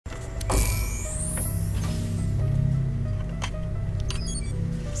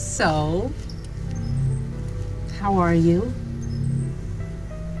So, how are you?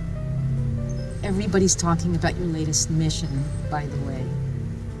 Everybody's talking about your latest mission, by the way.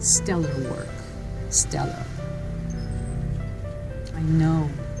 Stellar work. Stellar. I know.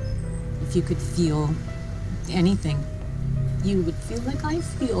 If you could feel anything, you would feel like I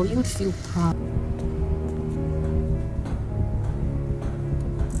feel. You would feel proud.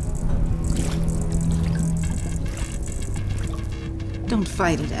 Don't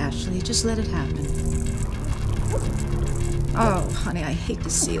fight it, Ashley. Just let it happen. Oh, honey, I hate to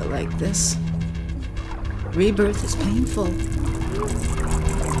see you like this. Rebirth is painful.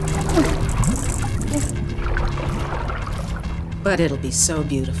 But it'll be so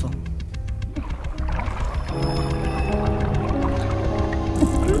beautiful.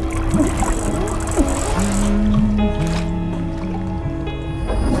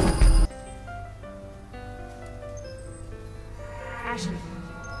 Ashley.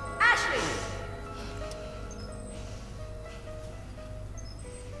 Ashley!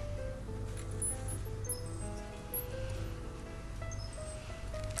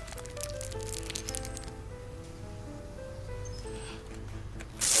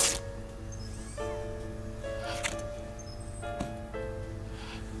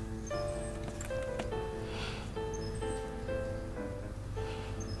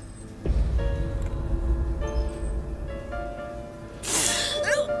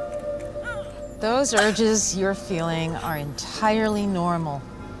 Those urges you're feeling are entirely normal,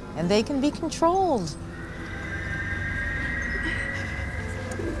 and they can be controlled.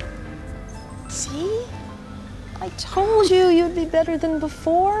 See? I told you you'd be better than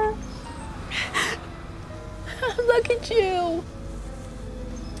before. Look at you.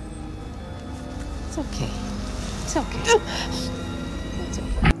 It's okay. It's okay. It's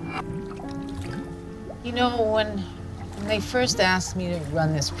okay. You know, when they first asked me to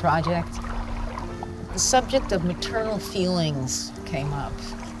run this project, the subject of maternal feelings came up.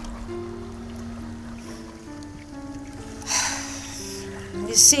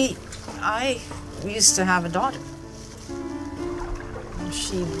 You see, I used to have a daughter.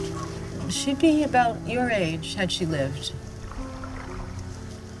 She'd be about your age had she lived.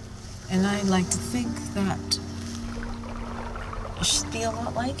 And I'd like to think that she'd be a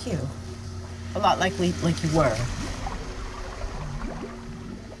lot like you. A lot like you were.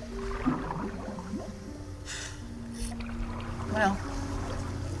 Well,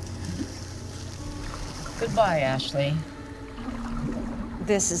 goodbye, Ashley.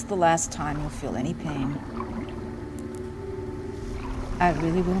 This is the last time you'll feel any pain. I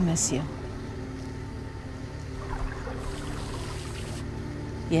really will miss you.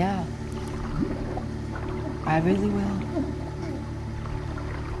 Yeah, I really will.